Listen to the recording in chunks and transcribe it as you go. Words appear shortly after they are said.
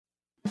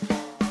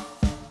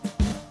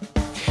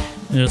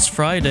It's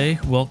Friday.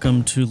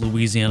 Welcome to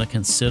Louisiana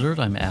Considered.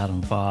 I'm Adam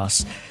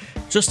Voss.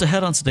 Just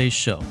ahead on today's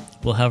show,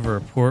 we'll have a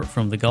report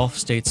from the Gulf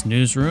States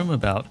newsroom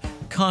about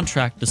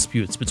contract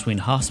disputes between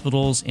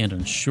hospitals and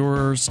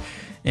insurers,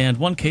 and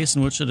one case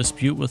in which a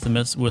dispute with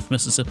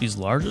Mississippi's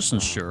largest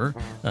insurer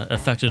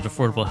affected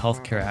affordable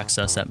health care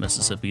access at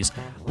Mississippi's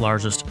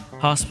largest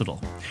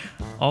hospital.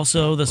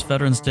 Also, this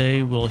Veterans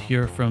Day, we'll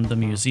hear from the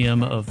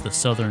Museum of the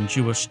Southern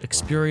Jewish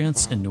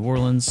Experience in New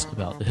Orleans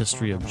about the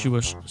history of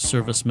Jewish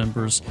service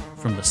members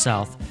from the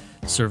South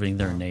serving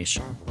their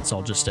nation. It's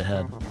all just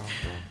ahead.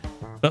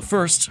 But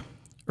first,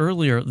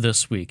 earlier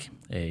this week,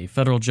 a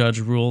federal judge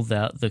ruled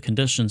that the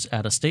conditions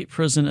at a state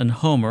prison in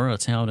Homer, a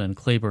town in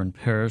Claiborne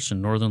Parish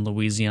in northern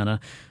Louisiana,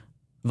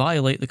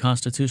 violate the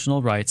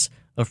constitutional rights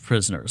of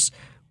prisoners.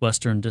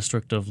 Western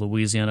District of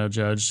Louisiana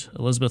Judge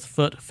Elizabeth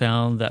Foote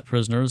found that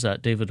prisoners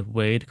at David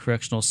Wade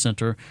Correctional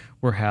Center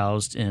were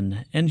housed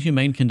in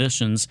inhumane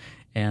conditions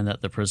and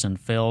that the prison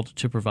failed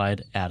to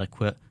provide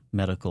adequate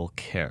medical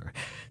care.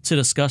 To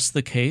discuss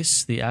the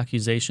case, the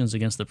accusations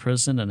against the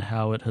prison, and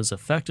how it has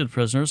affected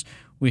prisoners,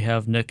 we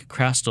have Nick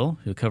Chrastil,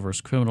 who covers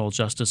criminal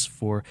justice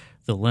for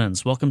The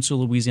Lens. Welcome to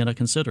Louisiana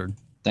Considered.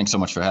 Thanks so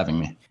much for having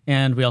me.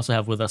 And we also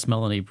have with us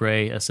Melanie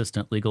Bray,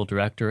 Assistant Legal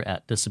Director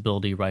at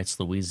Disability Rights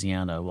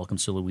Louisiana. Welcome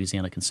to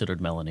Louisiana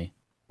Considered, Melanie.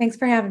 Thanks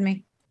for having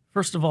me.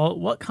 First of all,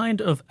 what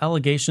kind of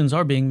allegations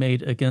are being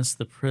made against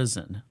the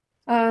prison?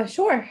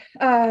 Sure.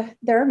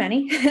 There are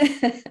many.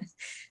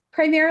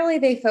 Primarily,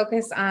 they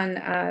focus on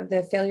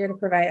the failure to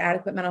provide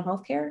adequate mental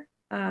health care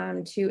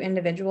to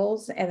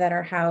individuals that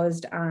are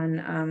housed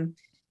on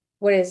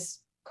what is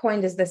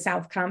coined as the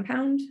South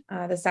Compound.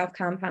 The South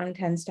Compound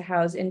tends to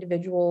house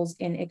individuals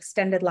in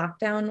extended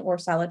lockdown or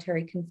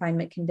solitary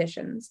confinement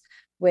conditions,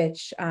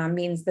 which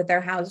means that they're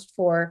housed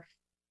for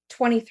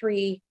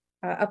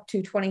up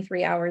to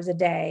 23 hours a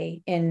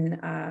day in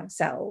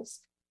cells.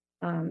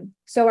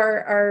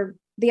 So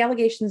the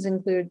allegations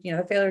include,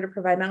 the failure to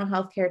provide mental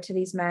health care to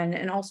these men,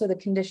 and also the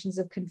conditions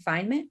of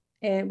confinement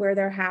where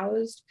they're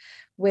housed,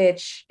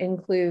 which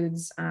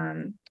includes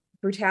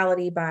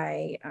brutality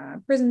by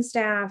prison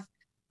staff,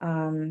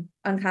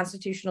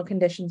 unconstitutional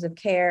conditions of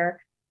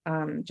care,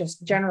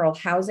 just general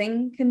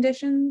housing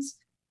conditions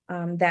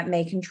that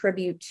may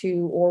contribute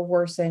to or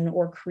worsen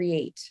or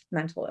create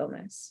mental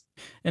illness.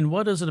 And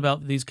what is it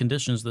about these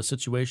conditions, the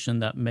situation,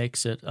 that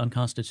makes it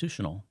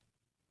unconstitutional?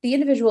 The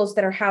individuals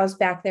that are housed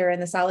back there in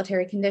the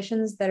solitary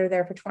conditions that are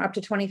there for up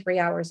to 23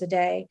 hours a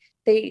day,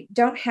 they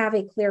don't have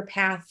a clear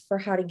path for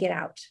how to get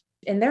out.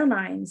 In their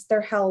minds,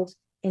 they're held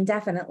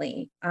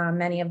indefinitely.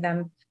 Many of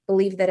them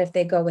believe that if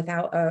they go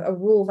without a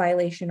rule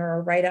violation or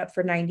a write-up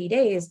for 90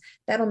 days,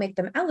 that'll make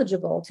them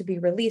eligible to be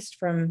released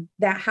from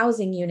that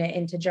housing unit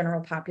into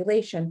general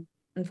population.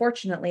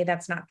 Unfortunately,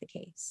 that's not the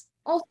case.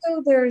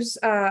 Also, there's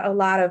a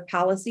lot of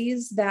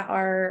policies that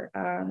are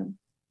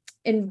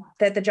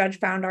that the judge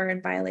found are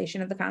in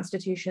violation of the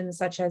Constitution,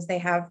 such as they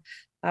have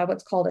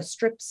what's called a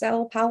strip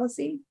cell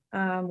policy,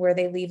 where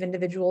they leave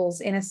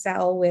individuals in a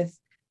cell with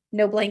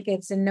no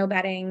blankets and no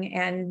bedding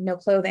and no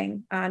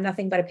clothing,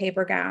 nothing but a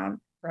paper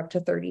gown for up to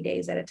 30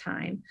 days at a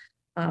time,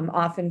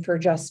 often for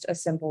just a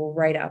simple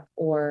write-up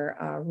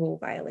or rule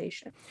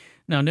violation.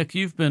 Now, Nick,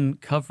 you've been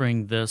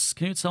covering this.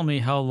 Can you tell me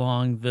how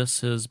long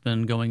this has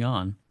been going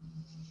on?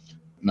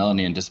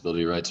 Melanie and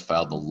Disability Rights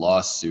filed the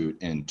lawsuit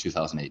in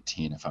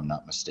 2018, if I'm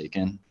not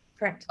mistaken.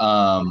 Correct.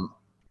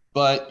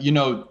 But, in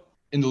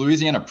the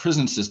Louisiana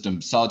prison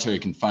system, solitary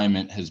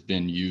confinement has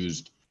been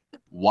used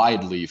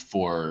widely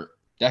for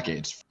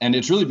decades. And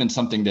it's really been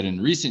something that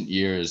in recent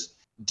years,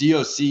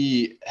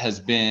 DOC has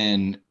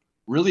been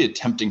really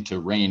attempting to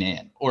rein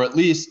in, or at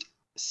least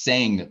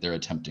saying that they're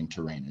attempting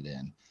to rein it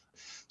in.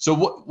 So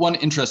one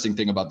interesting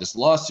thing about this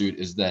lawsuit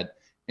is that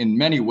in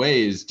many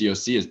ways,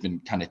 DOC has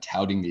been kind of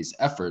touting these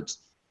efforts.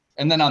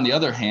 And then on the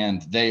other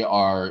hand, they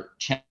are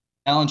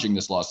challenging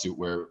this lawsuit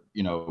where,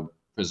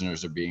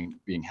 prisoners are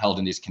being held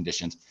in these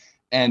conditions,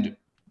 and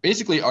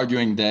basically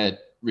arguing that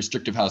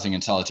restrictive housing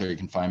and solitary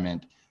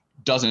confinement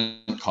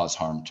doesn't cause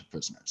harm to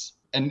prisoners.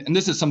 And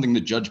this is something the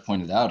judge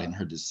pointed out in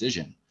her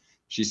decision.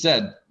 She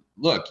said,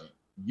 look,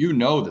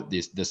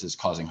 that this is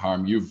causing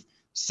harm. You've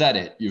said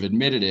it, you've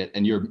admitted it,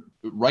 and you're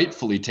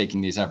rightfully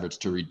taking these efforts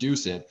to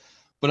reduce it.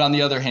 But on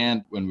the other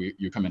hand, when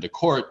you come into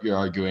court, you're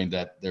arguing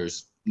that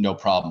there's no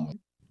problem with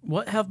it.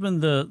 What have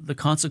been the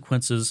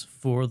consequences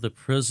for the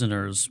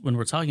prisoners when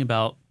we're talking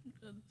about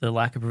the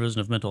lack of provision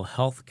of mental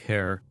health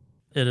care?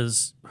 It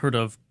is heard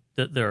of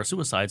that there are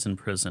suicides in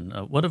prison.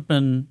 What have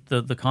been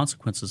the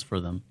consequences for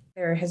them?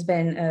 There has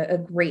been a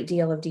great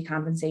deal of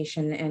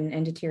decompensation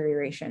and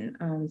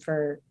deterioration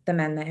for the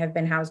men that have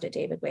been housed at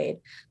David Wade.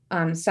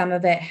 Some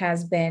of it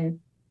has been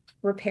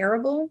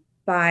repairable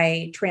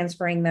by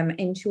transferring them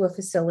into a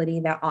facility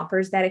that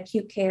offers that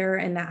acute care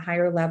and that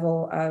higher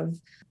level of,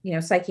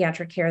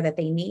 psychiatric care that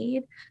they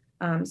need.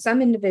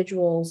 Some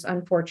individuals,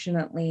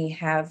 unfortunately,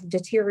 have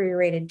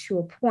deteriorated to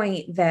a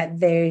point that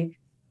they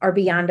are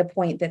beyond a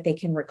point that they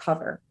can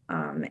recover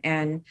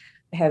and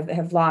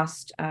have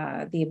lost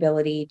the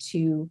ability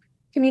to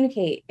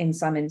communicate in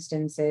some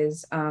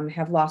instances,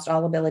 have lost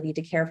all ability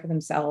to care for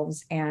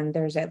themselves. And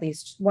there's at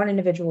least one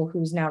individual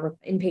who's now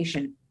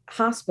inpatient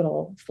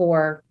hospital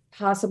for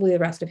possibly the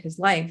rest of his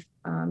life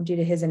due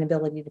to his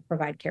inability to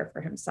provide care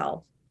for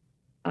himself.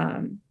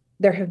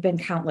 There have been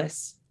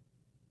countless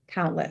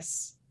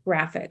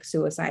graphic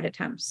suicide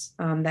attempts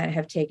that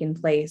have taken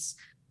place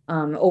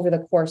over the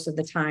course of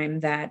the time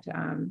that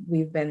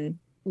we've been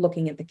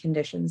looking at the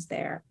conditions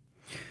there.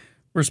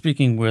 We're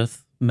speaking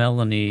with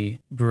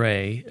Melanie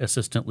Bray,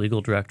 Assistant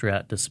Legal Director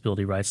at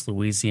Disability Rights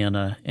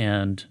Louisiana,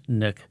 and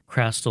Nick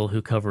Krastel,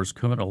 who covers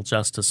criminal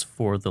justice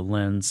for the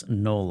Lens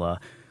NOLA.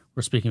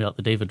 We're speaking about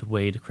the David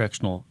Wade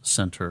Correctional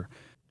Center.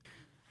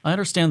 I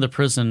understand the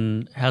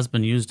prison has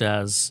been used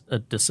as a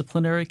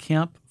disciplinary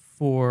camp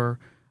for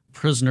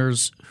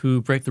prisoners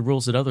who break the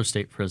rules at other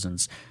state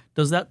prisons.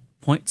 Does that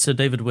point to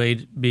David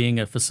Wade being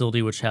a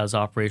facility which has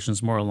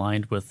operations more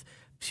aligned with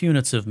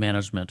punitive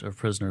management of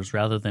prisoners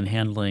rather than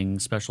handling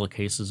special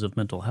cases of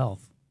mental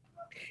health?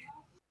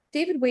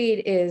 David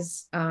Wade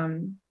is,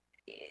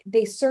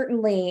 they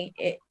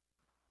certainly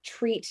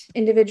treat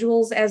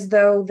individuals as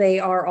though they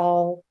are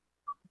all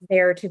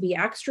there to be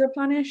extra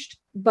punished,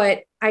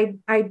 but I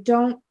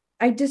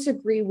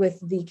disagree with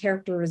the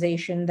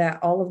characterization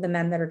that all of the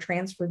men that are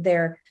transferred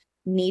there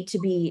need to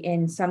be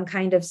in some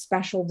kind of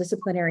special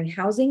disciplinary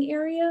housing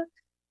area.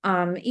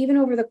 Even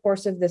over the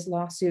course of this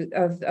lawsuit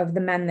of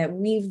the men that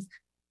we've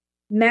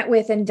met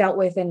with and dealt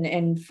with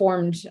and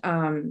formed,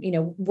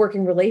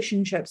 working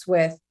relationships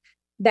with,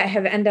 that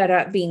have ended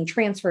up being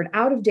transferred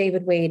out of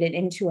David Wade and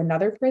into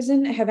another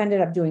prison have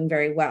ended up doing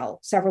very well.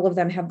 Several of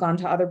them have gone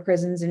to other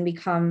prisons and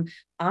become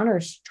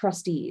honors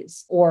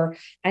trustees, or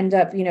end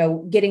up,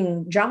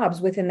 getting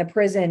jobs within the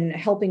prison,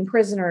 helping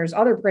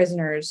other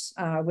prisoners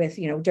with,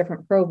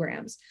 different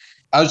programs.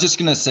 I was just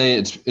going to say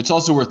it's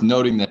also worth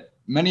noting that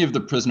many of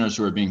the prisoners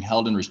who are being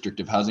held in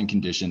restrictive housing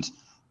conditions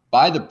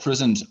by the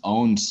prison's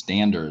own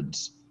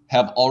standards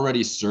have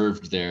already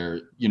served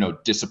their,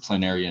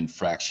 disciplinary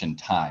infraction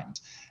times.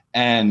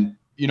 And,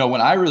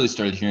 when I really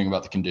started hearing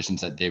about the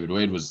conditions at David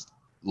Wade was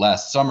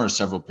last summer.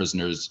 Several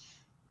prisoners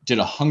did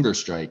a hunger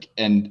strike,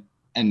 and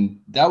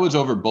that was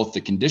over both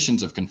the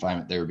conditions of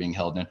confinement they were being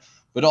held in,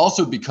 but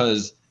also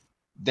because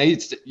they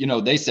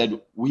said,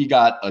 we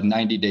got a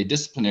 90-day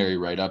disciplinary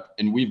write-up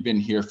and we've been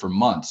here for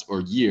months or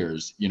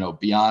years,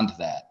 beyond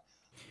that.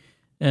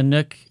 And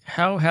Nick,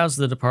 how has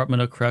the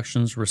Department of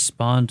Corrections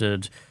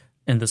responded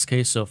in this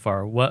case so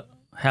far? What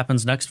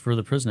happens next for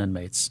the prison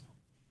inmates?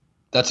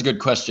 That's a good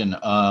question.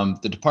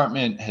 The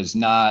department has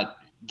not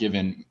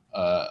given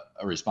a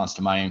response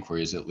to my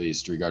inquiries, at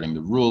least regarding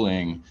the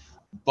ruling.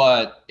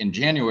 But in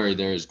January,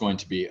 there is going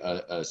to be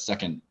a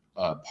second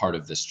part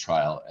of this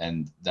trial,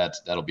 and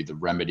that'll be the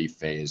remedy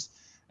phase.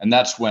 And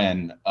that's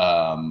when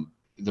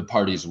the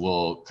parties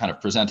will kind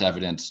of present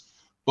evidence,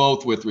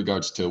 both with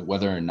regards to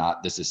whether or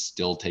not this is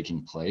still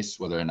taking place,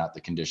 whether or not the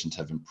conditions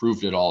have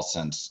improved at all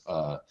since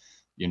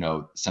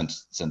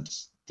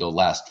the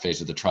last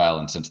phase of the trial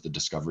and since the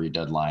discovery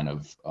deadline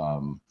of,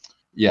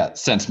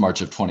 since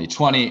March of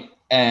 2020.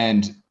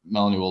 And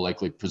Melanie will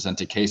likely present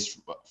a case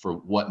for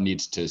what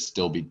needs to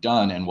still be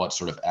done and what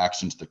sort of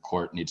actions the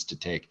court needs to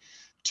take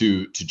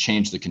to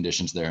change the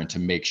conditions there and to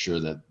make sure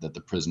that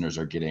the prisoners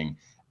are getting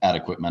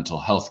adequate mental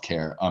health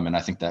care. And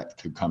I think that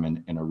could come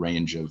in a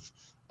range of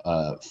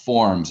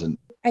forms. And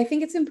I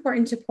think it's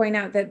important to point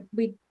out that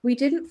we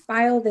didn't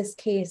file this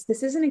case.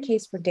 This isn't a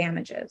case for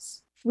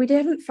damages. We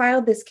didn't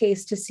file this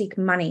case to seek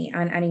money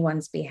on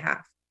anyone's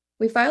behalf.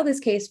 We filed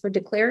this case for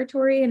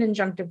declaratory and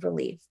injunctive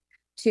relief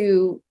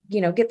to,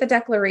 get the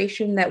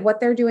declaration that what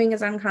they're doing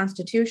is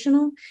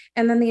unconstitutional,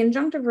 and then the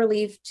injunctive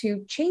relief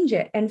to change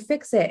it and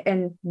fix it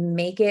and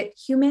make it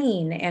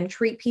humane and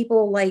treat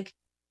people like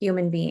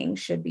human beings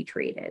should be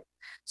treated.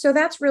 So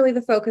that's really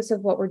the focus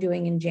of what we're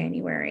doing in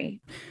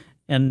January.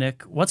 And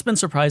Nick, what's been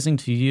surprising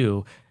to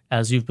you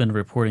as you've been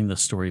reporting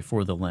this story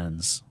for the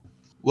Lens?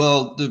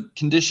 Well, the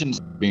conditions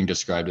being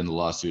described in the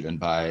lawsuit and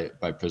by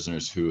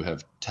prisoners who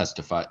have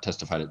testified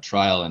at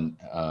trial and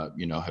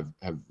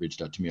have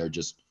reached out to me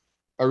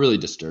are really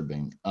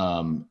disturbing.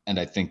 And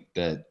I think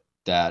that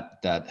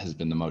has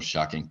been the most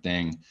shocking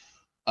thing.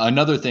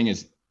 Another thing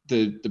is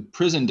the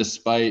prison,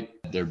 despite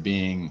there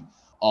being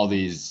all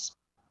these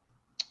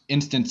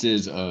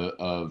instances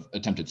of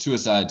attempted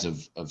suicides,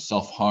 of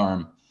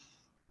self-harm,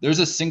 there's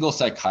a single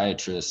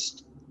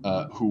psychiatrist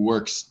who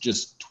works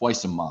just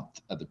twice a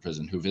month at the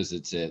prison, who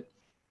visits it,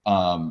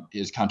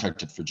 is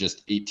contracted for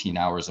just 18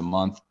 hours a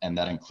month, and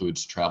that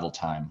includes travel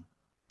time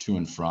to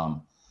and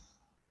from.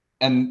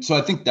 And so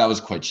I think that was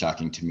quite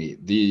shocking to me,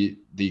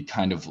 the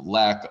kind of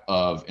lack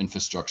of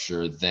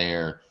infrastructure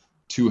there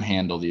to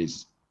handle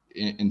these,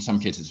 in some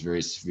cases,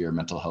 very severe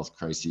mental health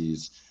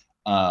crises,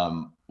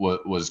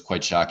 was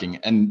quite shocking.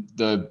 And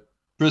the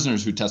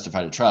prisoners who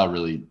testified at trial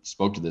really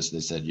spoke to this.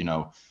 They said,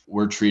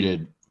 we're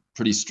treated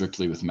pretty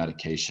strictly with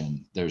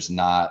medication. There's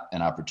not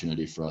an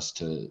opportunity for us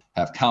to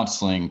have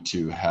counseling,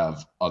 to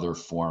have other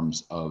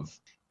forms of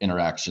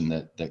interaction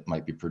that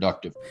might be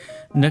productive.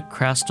 Nick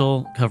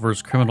Krastel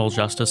covers criminal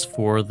justice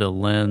for the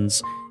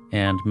Lens,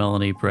 And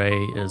Melanie Bray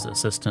is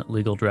Assistant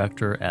Legal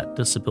Director at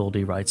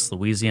Disability Rights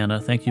Louisiana.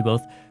 Thank you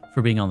both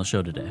for being on the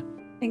show today.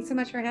 Thanks so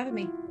much for having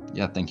me.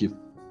 Yeah, thank you.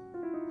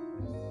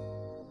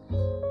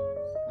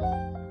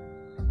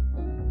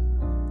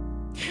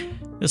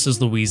 This is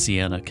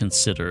Louisiana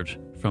Considered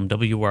from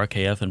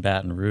WRKF in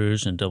Baton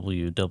Rouge and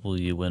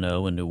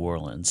WWNO in New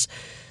Orleans.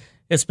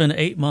 It's been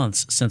 8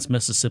 months since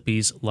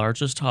Mississippi's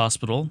largest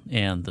hospital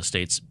and the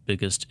state's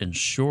biggest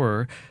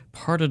insurer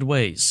parted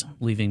ways,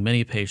 leaving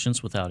many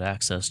patients without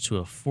access to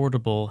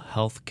affordable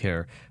health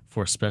care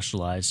for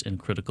specialized and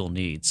critical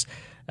needs.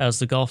 As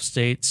the Gulf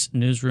States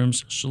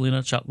Newsroom's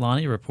Shalina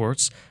Chatlani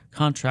reports,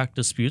 contract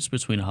disputes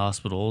between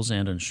hospitals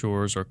and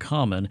insurers are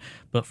common,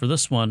 but for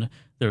this one,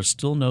 there's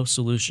still no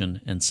solution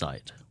in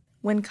sight.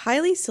 When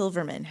Kylie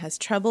Silverman has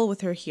trouble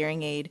with her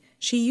hearing aid,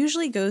 she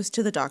usually goes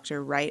to the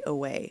doctor right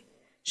away.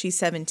 She's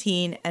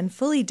 17 and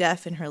fully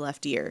deaf in her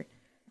left ear.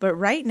 But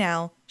right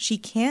now, she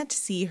can't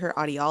see her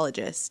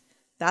audiologist.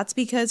 That's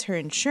because her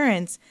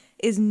insurance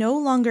is no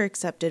longer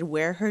accepted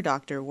where her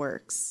doctor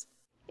works.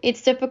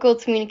 It's difficult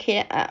to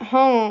communicate at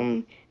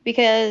home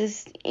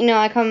because,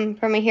 I come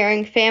from a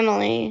hearing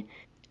family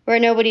where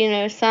nobody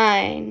knows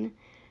sign.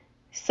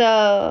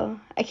 So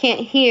I can't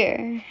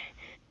hear.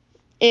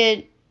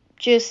 It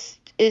just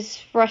is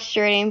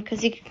frustrating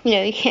because you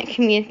can't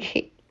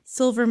communicate.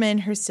 Silverman,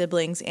 her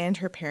siblings, and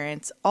her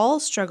parents all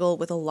struggle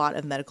with a lot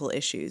of medical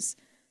issues.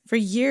 For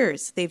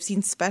years, they've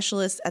seen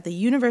specialists at the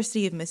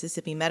University of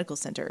Mississippi Medical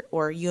Center,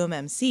 or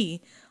UMMC,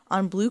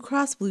 on Blue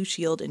Cross Blue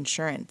Shield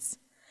insurance.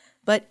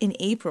 But in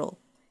April,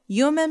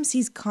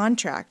 UMMC's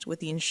contract with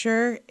the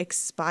insurer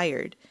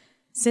expired.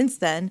 Since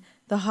then,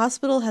 the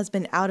hospital has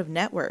been out of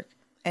network,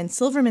 and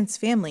Silverman's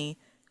family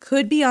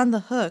could be on the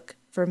hook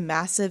for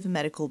massive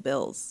medical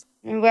bills.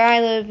 Where I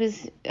live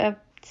is a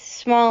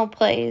small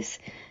place.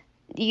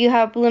 You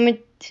have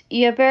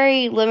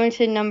very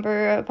limited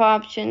number of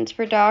options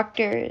for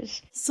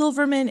doctors.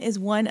 Silverman is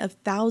one of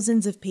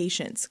thousands of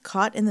patients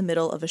caught in the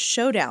middle of a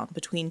showdown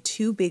between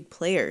two big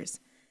players.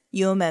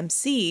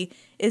 UMMC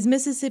is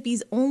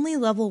Mississippi's only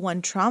Level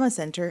 1 trauma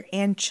center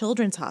and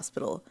children's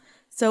hospital,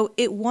 so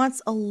it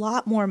wants a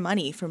lot more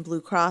money from Blue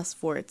Cross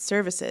for its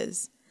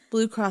services.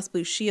 Blue Cross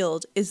Blue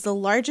Shield is the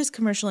largest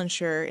commercial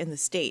insurer in the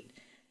state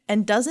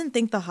and doesn't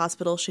think the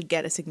hospital should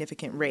get a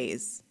significant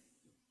raise.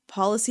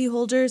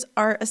 Policyholders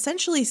are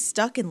essentially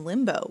stuck in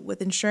limbo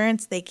with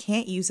insurance they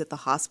can't use at the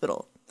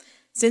hospital.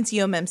 Since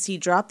UMMC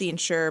dropped the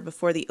insurer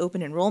before the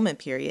open enrollment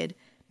period,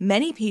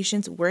 many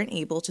patients weren't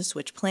able to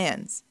switch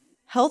plans.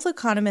 Health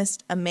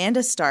economist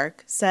Amanda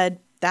Stark said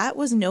that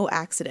was no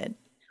accident.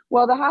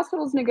 Well, the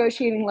hospital's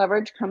negotiating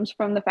leverage comes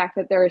from the fact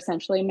that they're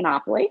essentially a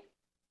monopoly.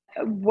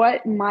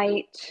 What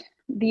might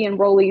the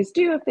enrollees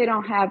do if they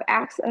don't have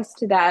access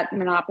to that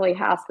monopoly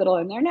hospital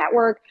in their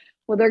network?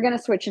 Well, they're going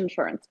to switch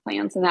insurance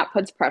plans, and that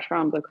puts pressure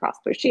on Blue Cross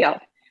Blue Shield.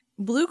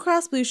 Blue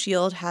Cross Blue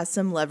Shield has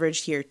some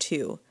leverage here,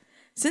 too.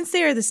 Since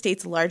they are the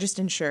state's largest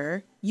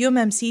insurer,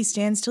 UMMC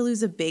stands to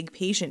lose a big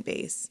patient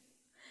base.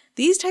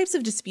 These types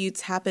of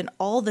disputes happen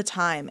all the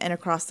time and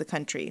across the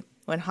country,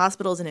 when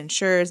hospitals and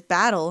insurers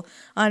battle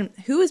on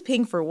who is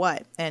paying for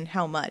what and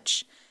how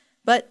much.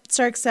 But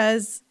Stark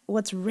says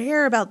what's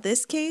rare about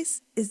this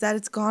case is that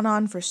it's gone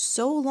on for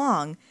so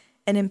long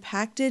and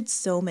impacted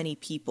so many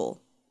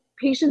people.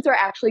 Patients are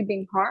actually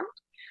being harmed.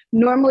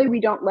 Normally, we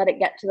don't let it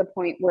get to the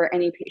point where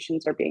any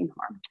patients are being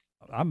harmed.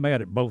 I'm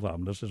mad at both of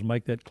them. Let's just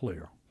make that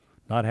clear.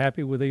 Not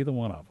happy with either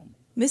one of them.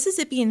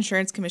 Mississippi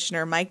Insurance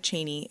Commissioner Mike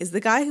Chaney is the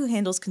guy who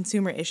handles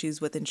consumer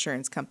issues with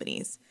insurance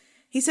companies.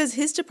 He says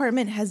his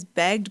department has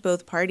begged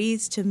both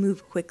parties to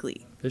move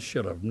quickly. This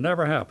should have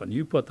never happened.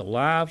 You put the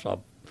lives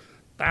of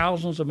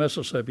thousands of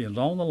Mississippians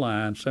on the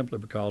line simply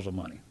because of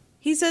money.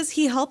 He says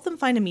he helped them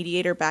find a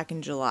mediator back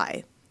in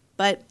July.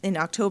 But in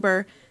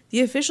October,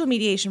 the official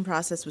mediation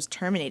process was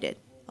terminated,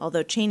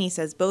 although Chaney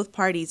says both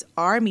parties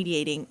are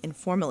mediating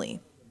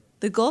informally.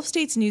 The Gulf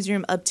States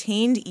Newsroom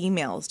obtained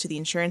emails to the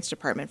insurance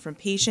department from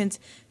patients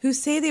who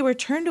say they were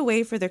turned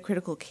away for their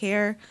critical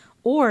care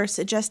or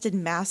suggested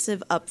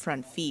massive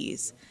upfront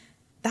fees.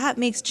 That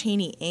makes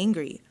Chaney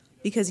angry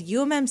because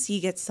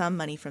UMMC gets some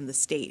money from the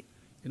state.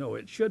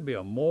 It should be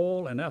a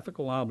moral and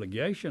ethical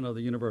obligation of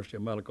the University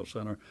of Medical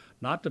Center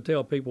not to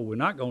tell people we're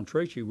not going to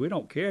treat you. We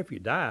don't care if you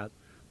die.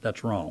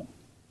 That's wrong.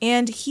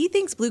 And he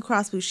thinks Blue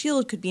Cross Blue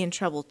Shield could be in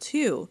trouble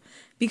too,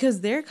 because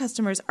their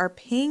customers are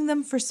paying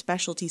them for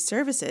specialty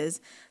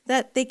services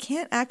that they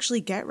can't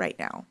actually get right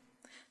now.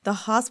 The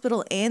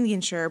hospital and the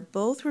insurer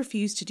both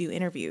refuse to do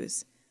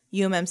interviews.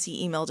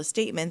 UMMC emailed a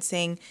statement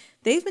saying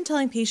they've been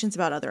telling patients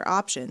about other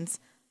options.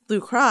 Blue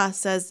Cross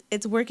says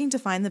it's working to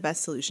find the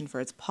best solution for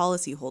its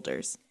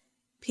policyholders.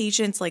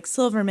 Patients like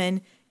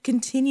Silverman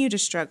continue to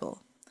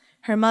struggle.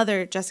 Her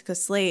mother, Jessica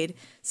Slade,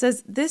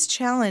 says this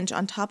challenge,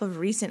 on top of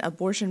recent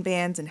abortion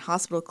bans and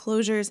hospital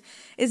closures,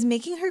 is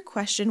making her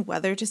question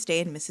whether to stay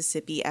in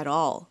Mississippi at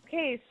all.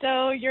 Okay,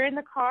 so you're in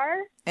the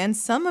car? And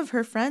some of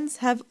her friends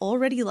have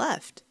already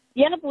left.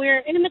 Yep, we're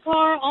in the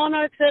car on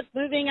our trip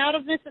moving out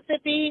of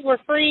Mississippi. We're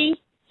free.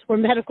 We're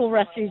medical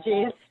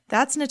refugees.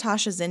 That's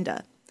Natasha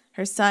Zinda.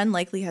 Her son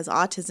likely has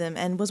autism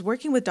and was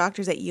working with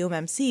doctors at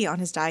UMMC on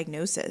his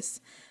diagnosis.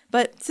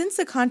 But since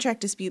the contract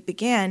dispute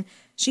began,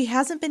 she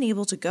hasn't been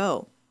able to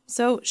go.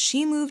 So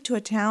she moved to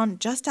a town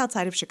just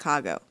outside of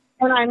Chicago.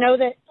 And I know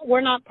that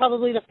we're not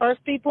probably the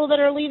first people that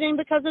are leaving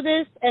because of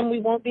this, and we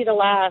won't be the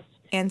last.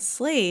 And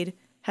Slade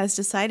has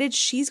decided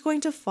she's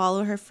going to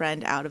follow her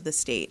friend out of the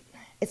state.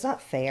 It's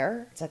not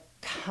fair. It's a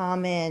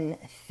common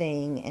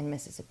thing in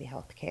Mississippi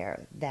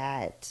healthcare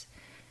that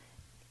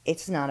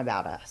it's not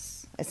about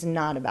us. It's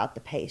not about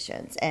the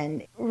patients.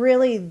 And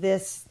really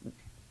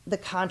the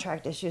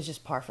contract issue is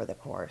just par for the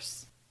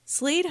course.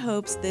 Slade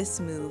hopes this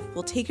move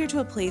will take her to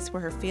a place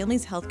where her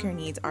family's healthcare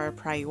needs are a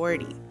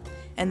priority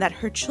and that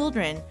her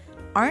children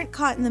aren't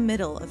caught in the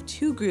middle of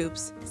two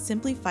groups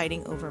simply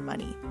fighting over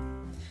money.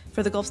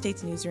 For the Gulf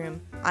States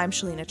Newsroom, I'm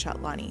Shalina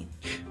Chatlani.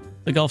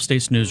 The Gulf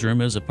States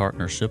Newsroom is a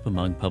partnership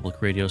among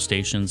public radio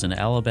stations in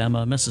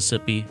Alabama,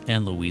 Mississippi,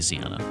 and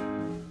Louisiana.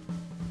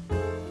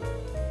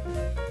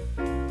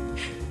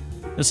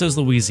 This is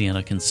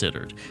Louisiana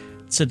Considered.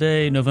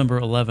 Today, November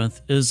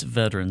 11th, is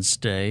Veterans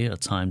Day, a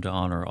time to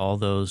honor all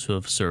those who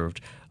have served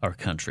our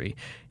country.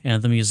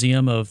 And the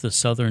Museum of the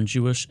Southern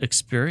Jewish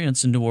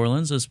Experience in New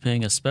Orleans is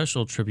paying a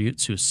special tribute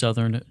to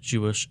Southern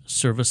Jewish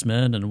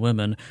servicemen and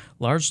women,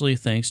 largely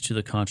thanks to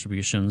the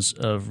contributions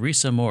of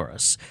Risa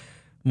Morris.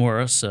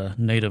 Morris, a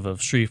native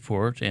of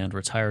Shreveport and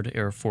retired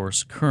Air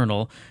Force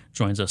colonel,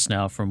 joins us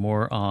now for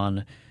more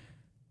on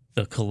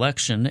the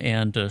collection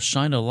and to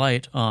shine a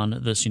light on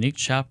this unique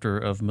chapter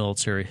of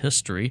military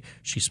history.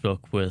 She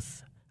spoke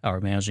with our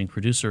managing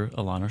producer,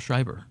 Alana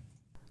Schreiber.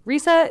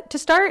 Risa, to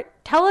start,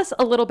 tell us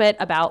a little bit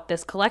about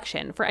this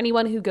collection. For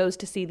anyone who goes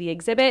to see the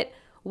exhibit,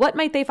 what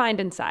might they find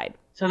inside?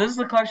 So this is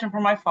a collection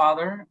from my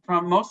father,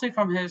 mostly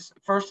from his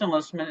first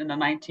enlistment in the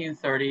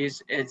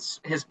 1930s.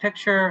 It's his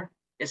picture,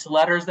 it's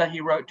letters that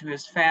he wrote to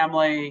his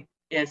family.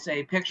 It's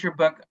a picture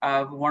book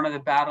of one of the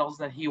battles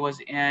that he was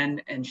in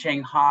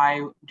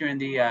Shanghai during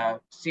the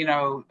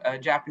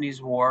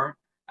Sino-Japanese War,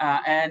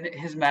 and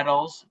his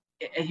medals.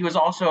 He was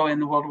also in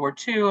the World War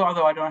II,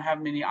 although I don't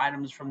have many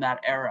items from that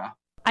era.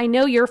 I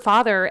know your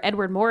father,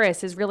 Edward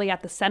Morris, is really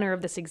at the center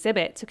of this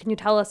exhibit. So can you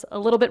tell us a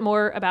little bit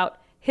more about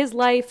his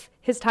life,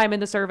 his time in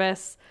the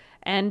service,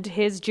 and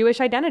his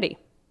Jewish identity?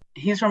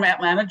 He's from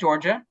Atlanta,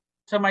 Georgia.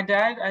 So my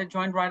dad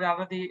joined right out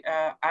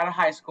of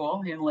high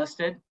school. He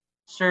enlisted,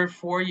 served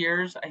 4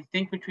 years, I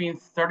think between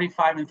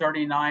 35 and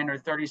 39 or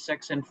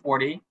 36 and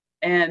 40.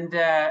 And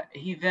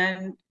he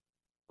then,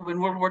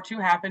 when World War II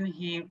happened,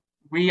 he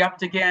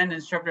re-upped again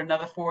and served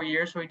another 4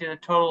 years. So he did a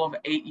total of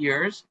 8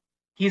 years.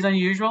 He's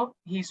unusual.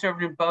 He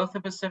served in both the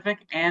Pacific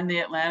and the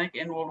Atlantic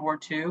in World War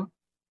II.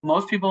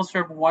 Most people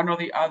served one or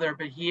the other,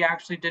 but he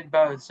actually did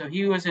both. So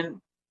he was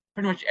in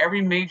pretty much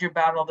every major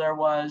battle there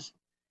was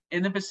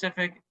in the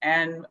Pacific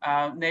and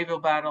naval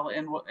battle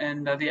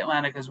in the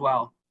Atlantic as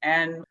well.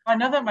 And I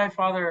know that my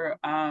father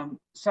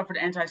suffered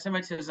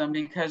anti-Semitism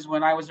because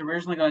when I was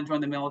originally going to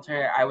join the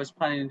military, I was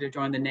planning to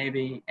join the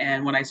Navy.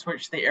 And when I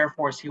switched to the Air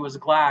Force, he was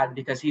glad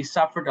because he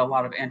suffered a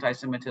lot of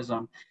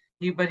anti-Semitism.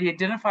 But he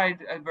identified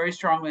very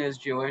strongly as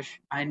Jewish.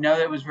 I know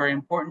that was very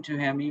important to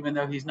him. Even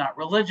though he's not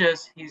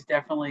religious, he's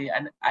definitely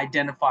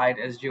identified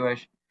as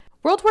Jewish.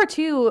 World War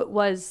II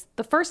was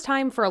the first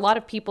time for a lot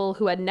of people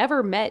who had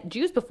never met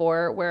Jews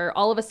before, where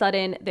all of a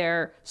sudden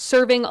they're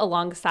serving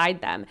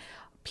alongside them.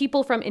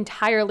 People from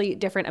entirely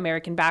different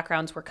American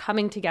backgrounds were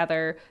coming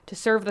together to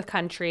serve the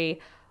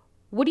country.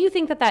 What do you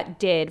think that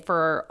did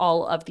for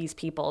all of these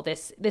people,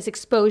 this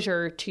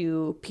exposure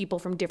to people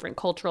from different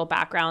cultural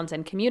backgrounds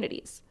and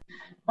communities?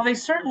 Well, they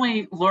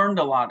certainly learned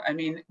a lot. I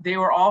mean, they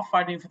were all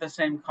fighting for the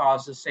same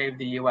cause to save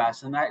the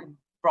U.S., and that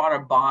brought a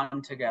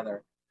bond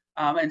together.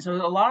 And so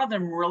a lot of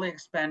them really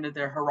expanded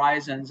their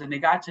horizons, and they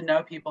got to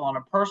know people on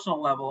a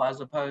personal level as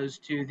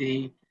opposed to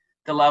the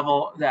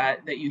level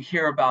that you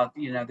hear about,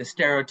 the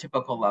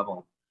stereotypical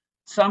level.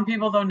 Some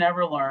people, though,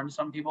 never learned.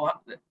 Some people,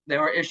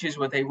 there were issues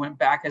where they went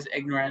back as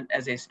ignorant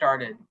as they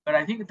started. But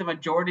I think that the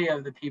majority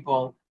of the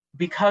people,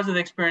 because of the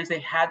experience, they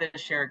had to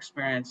share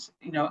experience.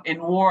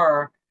 In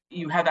war,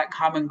 you have that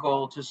common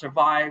goal to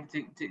survive,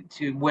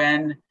 to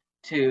win,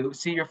 to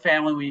see your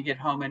family when you get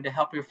home, and to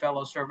help your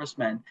fellow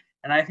servicemen.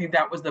 And I think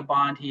that was the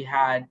bond he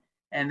had.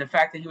 And the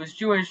fact that he was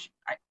Jewish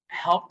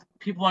helped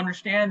people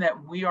understand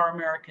that we are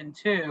American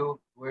too.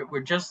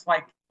 We're just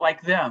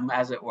like them,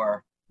 as it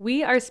were.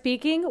 We are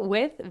speaking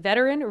with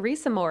veteran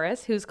Risa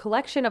Morris, whose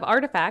collection of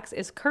artifacts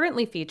is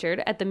currently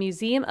featured at the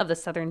Museum of the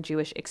Southern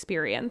Jewish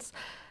Experience.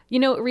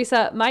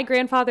 Risa, my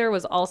grandfather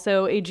was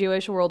also a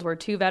Jewish World War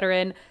II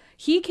veteran.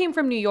 He came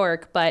from New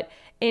York, but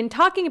in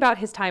talking about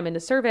his time in the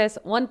service,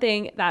 one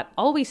thing that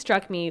always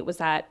struck me was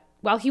that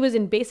while he was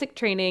in basic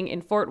training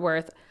in Fort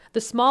Worth, the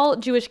small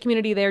Jewish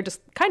community there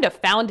just kind of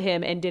found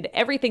him and did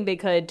everything they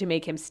could to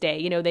make him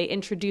stay. They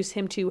introduced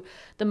him to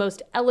the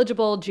most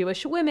eligible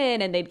Jewish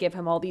women, and they'd give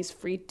him all these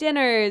free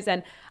dinners.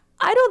 And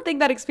I don't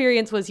think that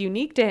experience was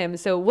unique to him.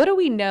 So what do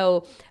we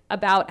know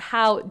about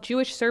how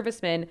Jewish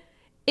servicemen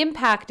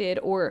impacted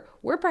or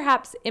were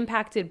perhaps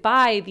impacted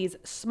by these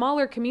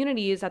smaller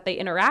communities that they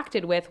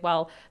interacted with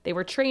while they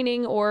were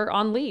training or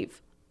on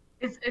leave?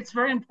 It's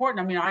very important.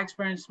 I mean, I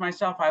experienced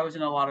myself. I was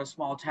in a lot of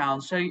small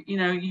towns. So,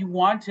 you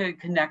want to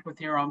connect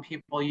with your own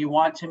people. You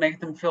want to make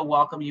them feel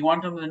welcome. You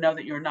want them to know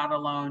that you're not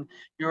alone.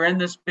 You're in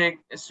this big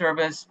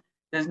service.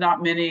 There's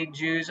not many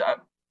Jews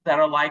that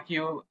are like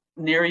you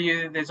near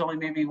you. There's only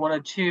maybe one or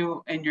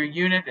two in your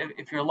unit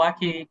if you're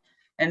lucky.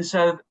 And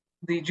so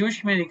the Jewish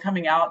community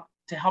coming out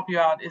to help you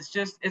out is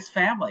it's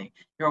family.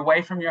 You're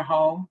away from your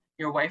home.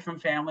 You're away from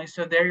family.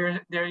 So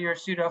they're your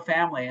pseudo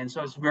family. And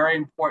so it's very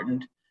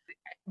important.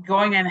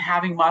 Going and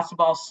having matzo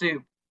ball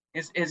soup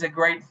is a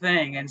great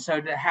thing. And so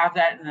to have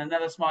that in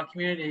another small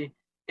community,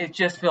 it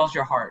just fills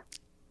your heart.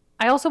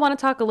 I also want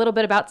to talk a little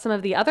bit about some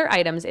of the other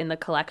items in the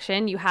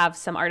collection. You have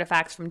some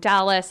artifacts from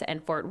Dallas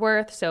and Fort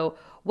Worth. So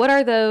what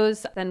are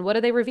those and what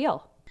do they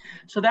reveal?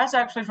 So that's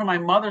actually from my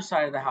mother's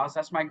side of the house.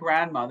 That's my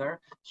grandmother.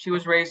 She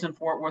was raised in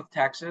Fort Worth,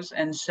 Texas.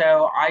 And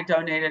so I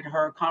donated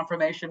her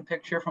confirmation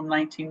picture from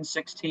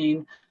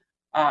 1916.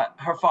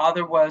 Her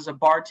father was a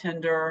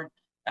bartender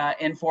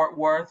in Fort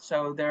Worth.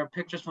 So there are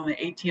pictures from the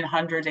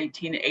 1800s,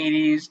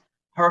 1880s,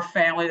 her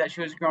family that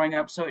she was growing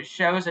up. So it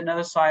shows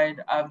another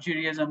side of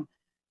Judaism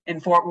in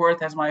Fort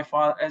Worth. As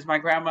my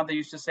grandmother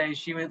used to say,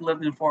 she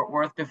lived in Fort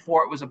Worth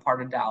before it was a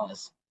part of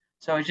Dallas.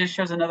 So it just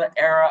shows another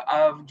era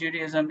of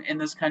Judaism in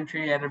this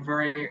country at a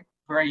very,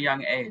 very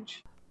young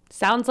age.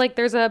 Sounds like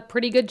there's a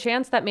pretty good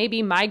chance that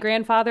maybe my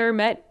grandfather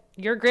met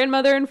your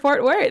grandmother in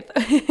Fort Worth.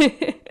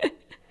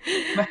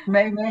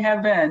 may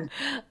have been.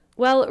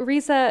 Well,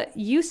 Risa,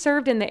 you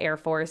served in the Air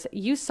Force.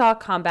 You saw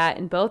combat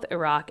in both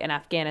Iraq and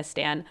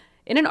Afghanistan.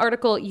 In an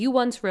article you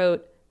once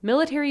wrote,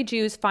 "Military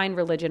Jews find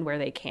religion where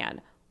they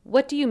can."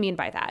 What do you mean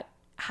by that?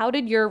 How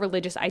did your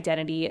religious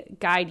identity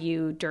guide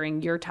you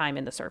during your time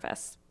in the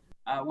service?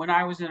 When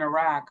I was in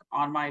Iraq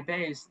on my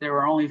base, there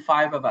were only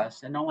 5 of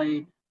us, and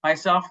only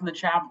myself and the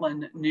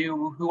chaplain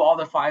knew who all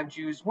the 5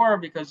 Jews were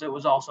because it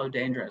was also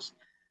dangerous.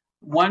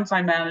 Once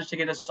I managed to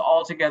get us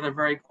all together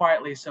very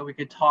quietly so we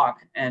could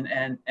talk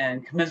and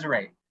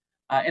commiserate.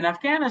 In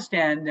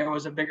Afghanistan, there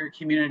was a bigger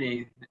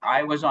community.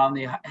 I was on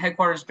the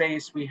headquarters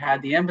base, we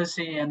had the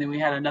embassy, and then we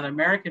had another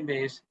American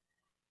base.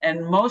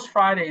 And most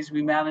Fridays,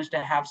 we managed to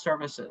have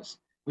services.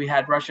 We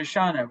had Rosh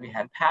Hashanah, we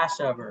had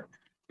Passover,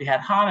 we had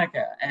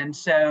Hanukkah. And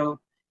so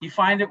you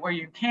find it where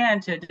you can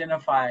to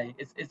identify.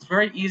 It's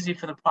very easy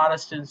for the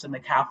Protestants and the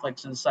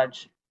Catholics and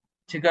such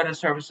to go to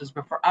services,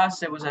 but for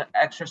us, it was an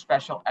extra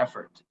special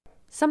effort.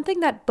 Something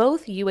that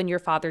both you and your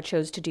father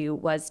chose to do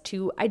was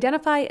to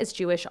identify as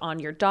Jewish on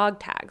your dog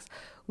tags.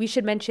 We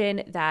should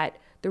mention that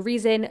the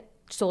reason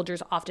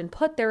soldiers often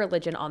put their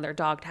religion on their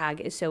dog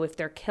tag is so if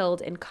they're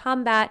killed in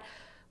combat,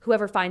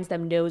 whoever finds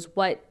them knows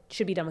what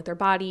should be done with their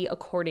body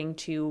according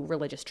to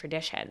religious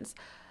traditions.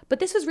 But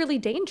this was really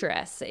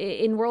dangerous.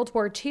 In World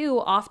War II,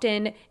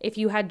 often if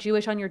you had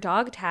Jewish on your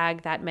dog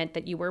tag, that meant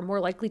that you were more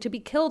likely to be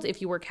killed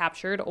if you were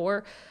captured,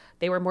 or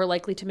they were more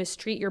likely to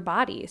mistreat your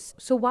bodies.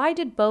 So why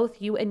did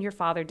both you and your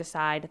father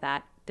decide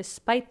that,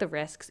 despite the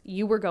risks,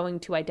 you were going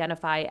to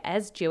identify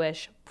as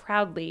Jewish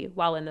proudly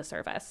while in the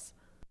service?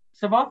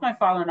 So both my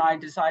father and I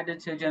decided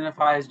to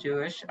identify as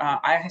Jewish.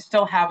 I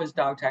still have his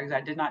dog tags.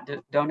 I did not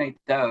donate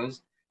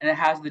those, and it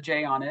has the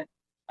J on it.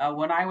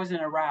 When I was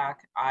in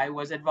Iraq, I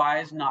was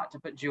advised not to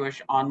put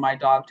Jewish on my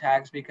dog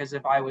tags because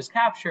if I was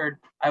captured,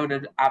 I would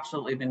have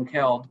absolutely been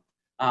killed.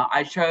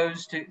 I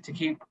chose to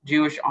keep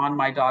Jewish on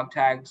my dog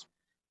tags.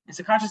 It's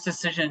a conscious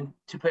decision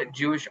to put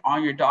Jewish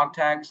on your dog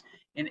tags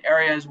in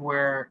areas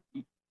where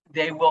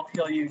they will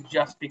kill you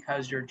just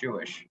because you're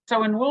Jewish.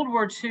 So in World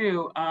War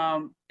II,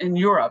 in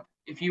Europe,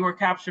 if you were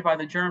captured by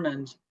the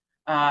Germans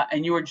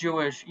and you were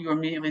Jewish, you were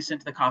immediately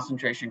sent to the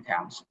concentration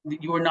camps.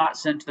 You were not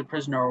sent to the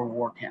prisoner or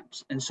war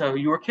camps. And so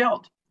you were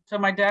killed. So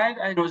my dad,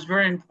 it was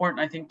very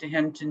important, I think, to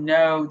him to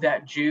know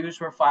that Jews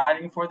were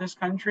fighting for this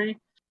country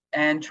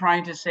and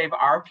trying to save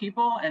our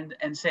people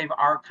and save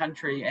our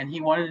country. And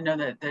he wanted to know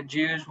that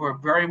Jews were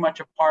very much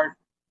a part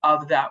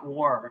of that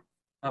war.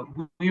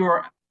 We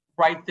were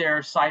right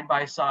there side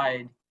by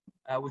side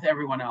with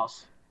everyone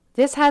else.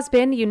 This has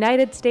been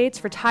United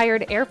States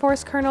retired Air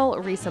Force Colonel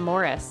Risa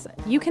Morris.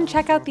 You can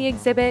check out the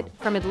exhibit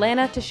From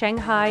Atlanta to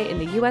Shanghai in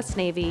the U.S.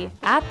 Navy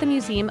at the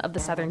Museum of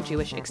the Southern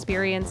Jewish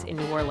Experience in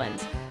New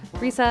Orleans.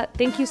 Risa,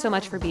 thank you so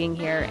much for being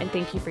here, and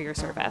thank you for your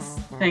service.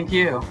 Thank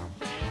you.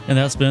 And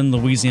that's been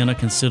Louisiana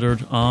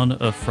Considered on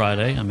a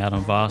Friday. I'm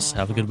Adam Voss.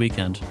 Have a good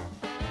weekend.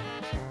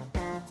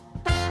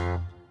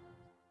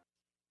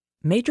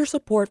 Major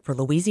support for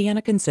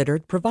Louisiana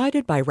Considered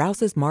provided by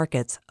Rouse's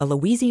Markets, a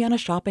Louisiana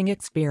shopping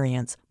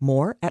experience.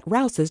 More at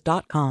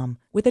rouses.com,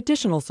 with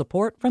additional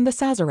support from the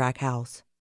Sazerac House.